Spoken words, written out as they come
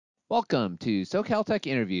Welcome to SoCal Tech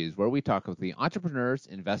Interviews, where we talk with the entrepreneurs,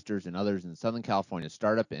 investors, and others in Southern California's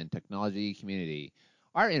startup and technology community.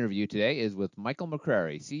 Our interview today is with Michael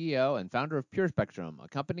McCrary, CEO and founder of PureSpectrum, a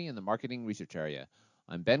company in the marketing research area.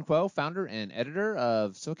 I'm Ben Kuo, founder and editor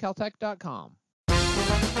of SoCalTech.com.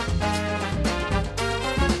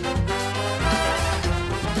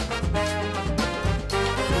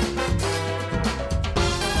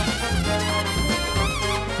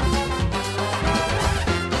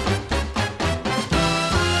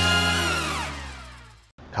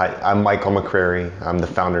 Hi, I'm Michael McCrary. I'm the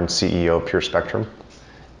founder and CEO of PureSpectrum.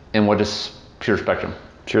 And what is PureSpectrum?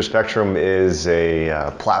 PureSpectrum is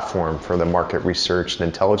a platform for the market research and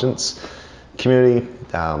intelligence community.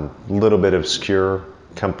 A little bit obscure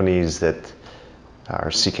companies that are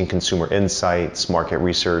seeking consumer insights, market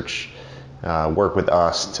research, work with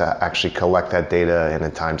us to actually collect that data and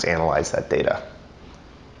at times analyze that data.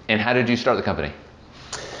 And how did you start the company?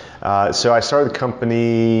 So I started the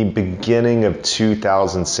company beginning of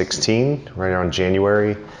 2016, right around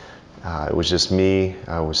January. It was just me.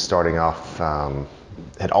 I was starting off,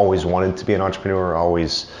 had always wanted to be an entrepreneur,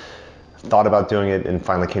 always thought about doing it, and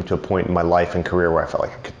finally came to a point in my life and career where I felt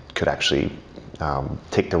like I could actually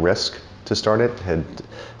take the risk to start it. Had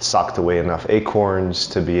socked away enough acorns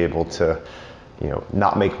to be able to,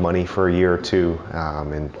 not make money for a year or two,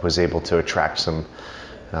 and was able to attract some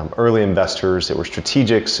early investors that were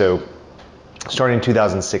strategic. So starting in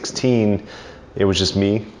 2016, it was just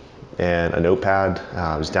me and a notepad.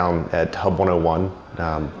 I was down at Hub 101,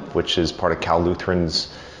 which is part of Cal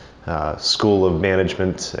Lutheran's School of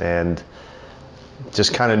Management, and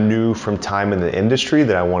just kind of knew from time in the industry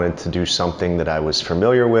that I wanted to do something that I was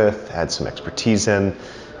familiar with, had some expertise in,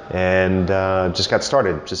 and just got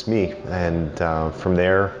started, just me. And from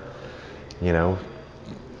there,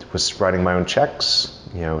 was writing my own checks,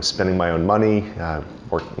 spending my own money,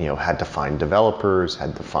 had to find developers,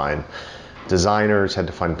 had to find designers, had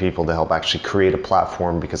to find people to help actually create a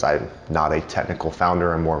platform because I'm not a technical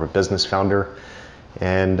founder, I'm more of a business founder.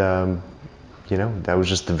 And, that was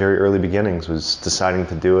just the very early beginnings, was deciding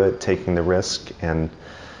to do it, taking the risk, and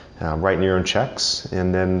writing your own checks.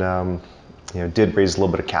 And then, did raise a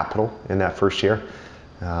little bit of capital in that first year.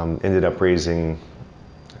 Ended up raising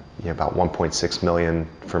about 1.6 million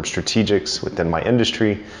from strategics within my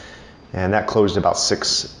industry, and that closed about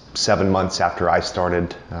 6-7 months after I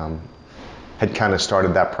started. Had kind of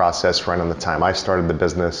started that process right on the time I started the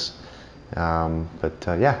business, but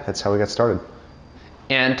that's how we got started.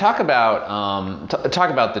 And talk about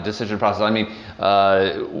the decision process. I mean,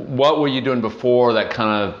 what were you doing before that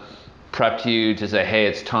kind of prepped you to say, hey,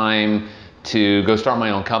 it's time to go start my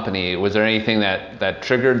own company? Was there anything that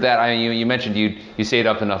triggered that? I mean, you mentioned you saved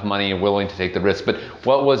up enough money, you're willing to take the risk, but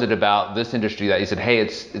what was it about this industry that you said, hey,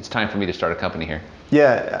 it's time for me to start a company here?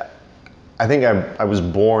 Yeah, I think I was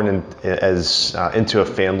born into a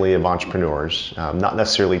family of entrepreneurs, not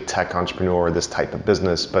necessarily tech entrepreneur or this type of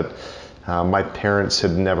business, but my parents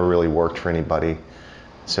had never really worked for anybody.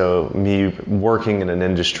 So me working in an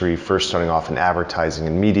industry, first starting off in advertising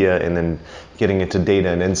and media, and then getting into data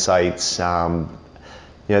and insights,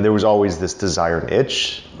 there was always this desire and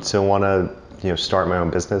itch to want to start my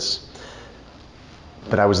own business.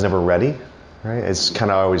 But I was never ready, right? It's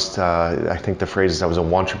kind of always, I think the phrase is I was a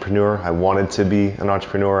wantrepreneur. I wanted to be an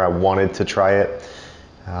entrepreneur. I wanted to try it.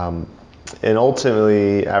 And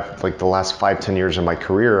ultimately, after the last 5-10 years of my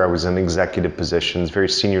career, I was in executive positions, very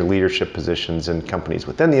senior leadership positions in companies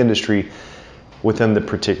within the industry, within the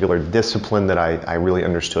particular discipline that I really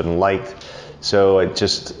understood and liked. So it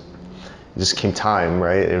just came time,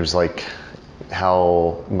 right? It was like,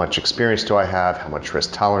 how much experience do I have? How much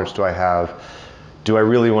risk tolerance do I have? Do I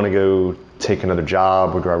really want to go take another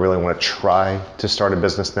job, or do I really want to try to start a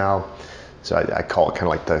business now? So I call it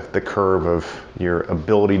kind of like the curve of your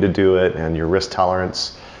ability to do it and your risk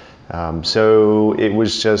tolerance. So it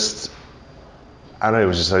was just, it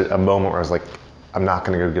was just a moment where I was like, I'm not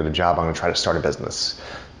going to go get a job, I'm going to try to start a business.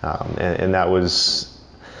 And that was,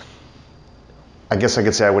 I guess I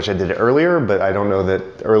could say I wish I did it earlier, but I don't know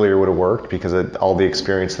that earlier would have worked, because all the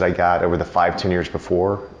experience that I got over the 5-10 years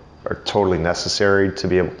before are totally necessary to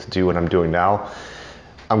be able to do what I'm doing now.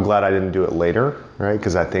 I'm glad I didn't do it later, right?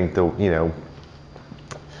 Because I think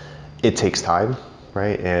it takes time,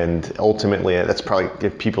 right? And ultimately, that's probably,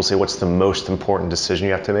 if people say, what's the most important decision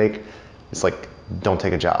you have to make? It's like, don't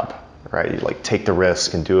take a job, right? You take the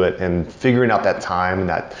risk and do it, and figuring out that time and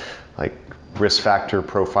that risk factor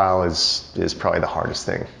profile is probably the hardest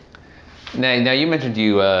thing. Now you mentioned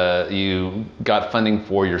you got funding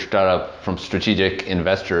for your startup from strategic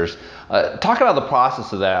investors. Talk about the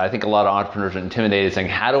process of that. I think a lot of entrepreneurs are intimidated, saying,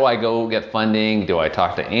 how do I go get funding? Do I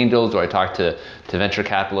talk to angels? Do I talk to venture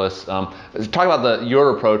capitalists? Talk about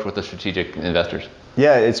your approach with the strategic investors.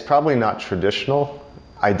 Yeah, it's probably not traditional.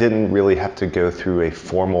 I didn't really have to go through a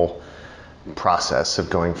formal process of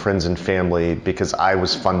going friends and family because I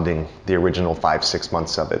was funding the original 5-6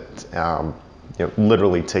 months of it.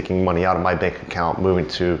 Literally taking money out of my bank account, moving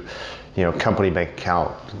to company bank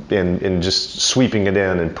account, and just sweeping it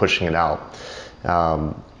in and pushing it out.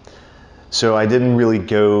 So I didn't really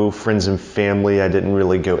go friends and family. I didn't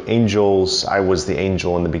really go angels. I was the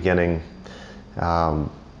angel in the beginning.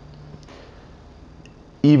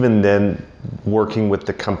 Even then, working with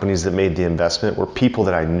the companies that made the investment were people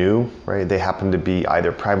that I knew, right? They happened to be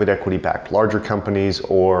either private equity backed larger companies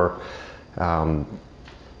or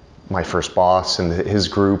my first boss and his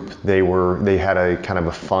group. They had a kind of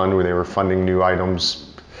a fund where they were funding new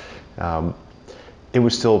items. It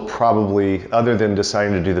was still probably, other than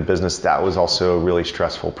deciding to do the business, that was also a really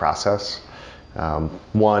stressful process.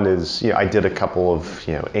 One is, I did a couple of,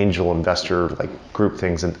 angel investor like group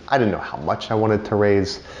things, and I didn't know how much I wanted to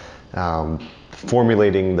raise.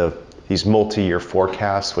 Formulating these multi-year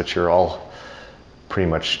forecasts, which are all pretty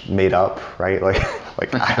much made up, right? Like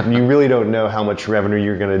you really don't know how much revenue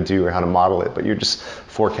you're going to do or how to model it, but you're just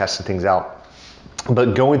forecasting things out.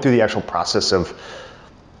 But going through the actual process of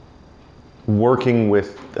working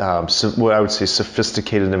with what I would say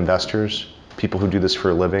sophisticated investors, people who do this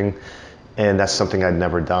for a living, and that's something I'd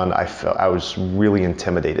never done. I was really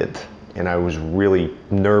intimidated, and I was really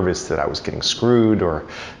nervous that I was getting screwed, or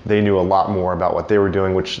they knew a lot more about what they were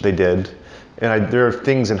doing, which they did. And there are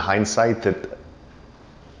things in hindsight that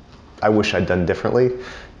I wish I'd done differently,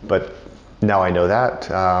 but now I know that.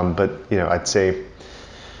 But I'd say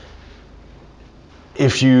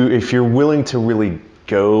if you're willing to really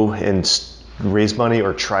go and raise money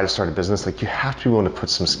or try to start a business, you have to be willing to put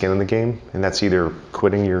some skin in the game, and that's either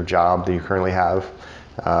quitting your job that you currently have,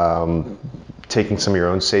 taking some of your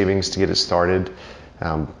own savings to get it started,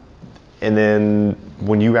 and then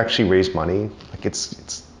when you actually raise money,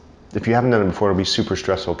 it's if you haven't done it before, it'll be super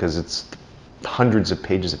stressful because it's hundreds of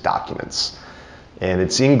pages of documents, and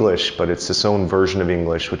it's English, but it's its own version of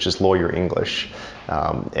English, which is lawyer English,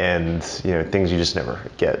 and things you just never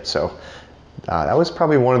get. So that was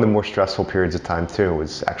probably one of the more stressful periods of time too,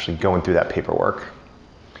 was actually going through that paperwork.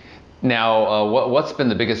 Now, what's been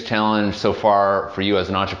the biggest challenge so far for you as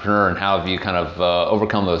an entrepreneur, and how have you kind of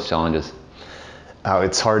overcome those challenges?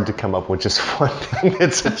 It's hard to come up with just one thing.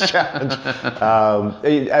 It's a challenge.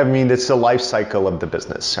 It's the life cycle of the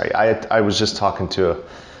business. Right? I was just talking to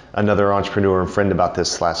another entrepreneur and friend about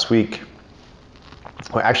this last week.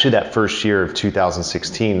 Well, actually, that first year of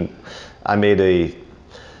 2016, I made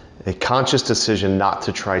a conscious decision not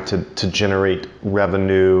to try to generate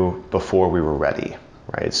revenue before we were ready.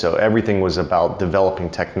 Right? So everything was about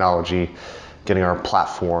developing technology, getting our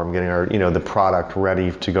platform, getting our the product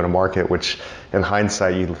ready to go to market, which in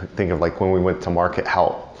hindsight you think of when we went to market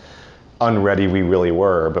how unready we really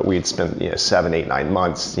were, but we had spent 7, 8, 9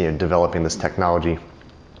 months developing this technology.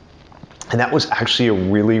 And that was actually a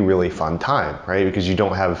really, really fun time, right? Because you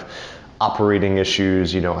don't have operating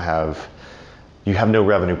issues, you have no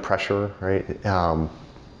revenue pressure, right?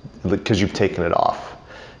 Because you've taken it off.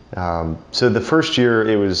 So the first year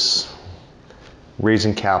it was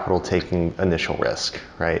raising capital, taking initial risk,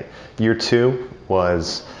 right? Year 2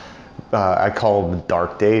 was, I call them the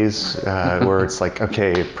dark days, where it's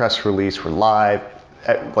okay, press release, we're live,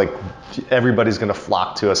 everybody's gonna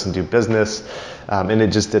flock to us and do business, and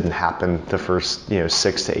it just didn't happen the first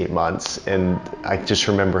 6 to 8 months. And I just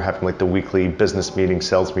remember having the weekly business meetings,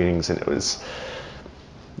 sales meetings, and it was,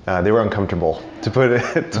 they were uncomfortable, to put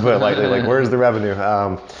it lightly, where's the revenue?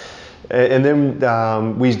 And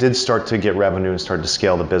then we did start to get revenue and start to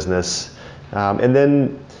scale the business. And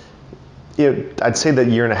then I'd say that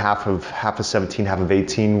year and a half of 17, half of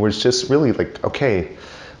 18 was just really okay,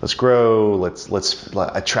 let's grow, let's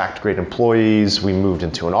attract great employees. We moved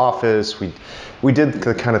into an office. We did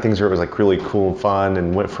the kind of things where it was really cool and fun,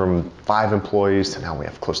 and went from 5 employees to now we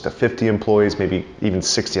have close to 50 employees, maybe even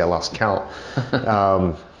 60, I lost count.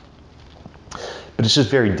 But it's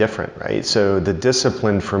just very different, right? So the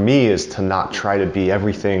discipline for me is to not try to be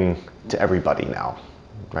everything to everybody now,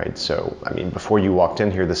 right? So, before you walked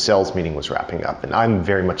in here, the sales meeting was wrapping up, and I'm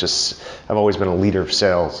very much I've always been a leader of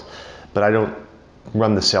sales, but I don't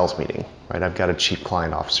run the sales meeting, right? I've got a chief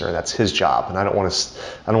client officer, that's his job, and I don't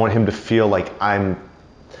want him to feel like I'm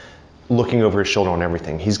looking over his shoulder on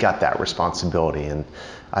everything. He's got that responsibility, and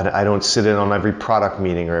I don't sit in on every product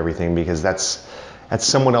meeting or everything, because that's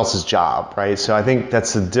someone else's job, right? So I think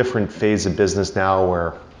that's a different phase of business now,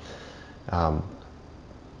 where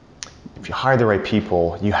if you hire the right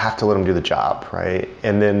people, you have to let them do the job, right?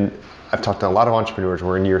 And then I've talked to a lot of entrepreneurs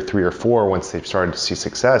where in year 3 or 4, once they've started to see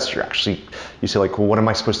success, you say like, well, what am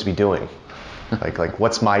I supposed to be doing? like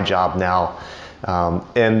what's my job now?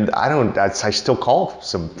 And I still call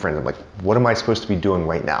some friends. I'm like, what am I supposed to be doing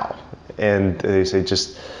right now? And they say,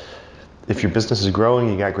 just if your business is growing,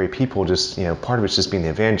 you got great people. Just part of it's just being the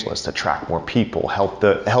evangelist, attract more people, help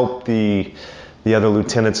the other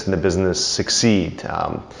lieutenants in the business succeed.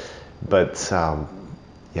 But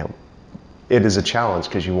it is a challenge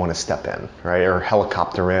because you want to step in, right, or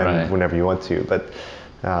helicopter in whenever you want to. But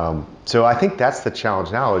so I think that's the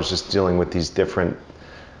challenge now, is just dealing with these different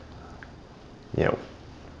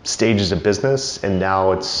stages of business. And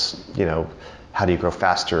now it's how do you grow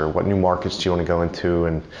faster? What new markets do you want to go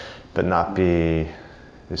into? But not be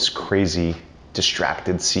this crazy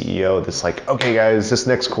distracted CEO that's like, okay guys, this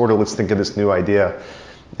next quarter let's think of this new idea,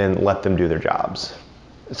 and let them do their jobs.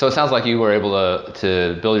 So it sounds like you were able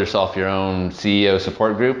to build yourself your own CEO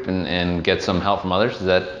support group and get some help from others. Is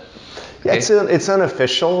that okay? It's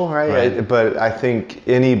unofficial, right? But I think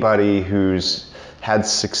anybody who's had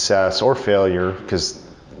success or failure, because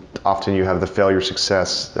often you have the failure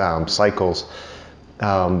success cycles.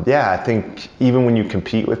 I think even when you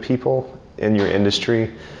compete with people in your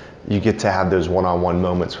industry, you get to have those one-on-one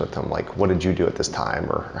moments with them, like, what did you do at this time,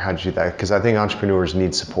 or how did you do that? Because I think entrepreneurs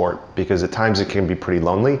need support, because at times it can be pretty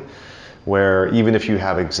lonely, where even if you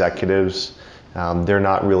have executives, they're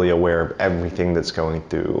not really aware of everything that's going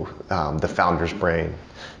through the founder's brain.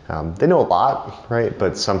 They know a lot, right?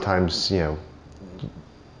 But sometimes, you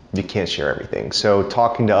can't share everything. So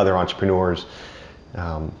talking to other entrepreneurs,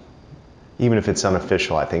 even if it's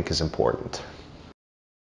unofficial, I think is important.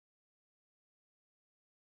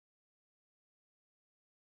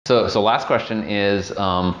 So last question is,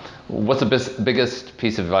 what's the biggest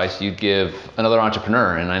piece of advice you'd give another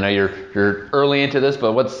entrepreneur? And I know you're early into this,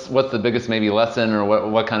 but what's the biggest maybe lesson, or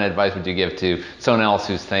what kind of advice would you give to someone else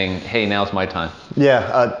who's saying, hey, now's my time?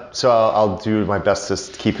 So I'll do my best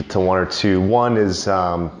to keep it to one or two. One is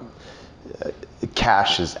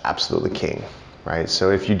cash is absolutely king, right?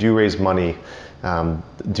 So if you do raise money,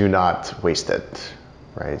 do not waste it,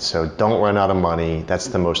 right? So don't run out of money. That's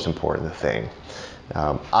the most important thing.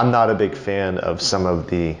 I'm not a big fan of some of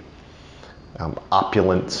the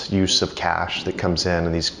opulent use of cash that comes in,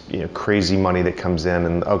 and these crazy money that comes in,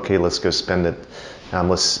 and okay, let's go spend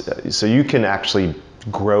it. So you can actually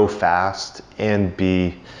grow fast and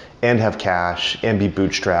have cash and be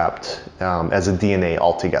bootstrapped as a DNA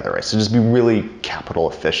altogether, right? So just be really capital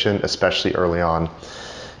efficient, especially early on.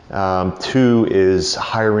 2 is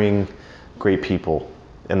hiring great people,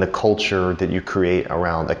 and the culture that you create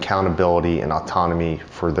around accountability and autonomy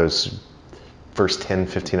for those first 10,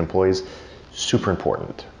 15 employees, super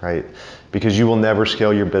important, right? Because you will never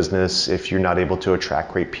scale your business if you're not able to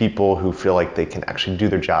attract great people who feel like they can actually do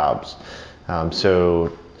their jobs.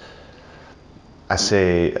 So I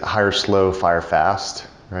say hire slow, fire fast,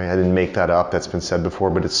 right? I didn't make that up, that's been said before,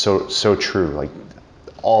 but it's so true. Like,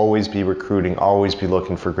 always be recruiting, always be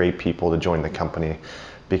looking for great people to join the company,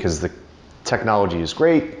 because the technology is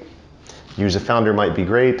great, you as a founder might be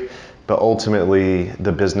great, but ultimately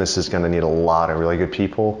the business is going to need a lot of really good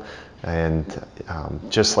people. And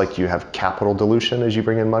just like you have capital dilution as you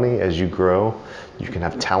bring in money, as you grow, you can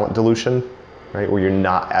have talent dilution, right? Where you're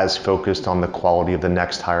not as focused on the quality of the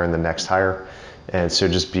next hire and the next hire. And so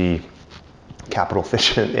just be capital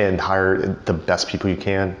efficient and hire the best people you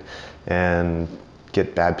can, and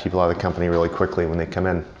get bad people out of the company really quickly when they come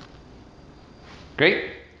in.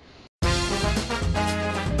 Great.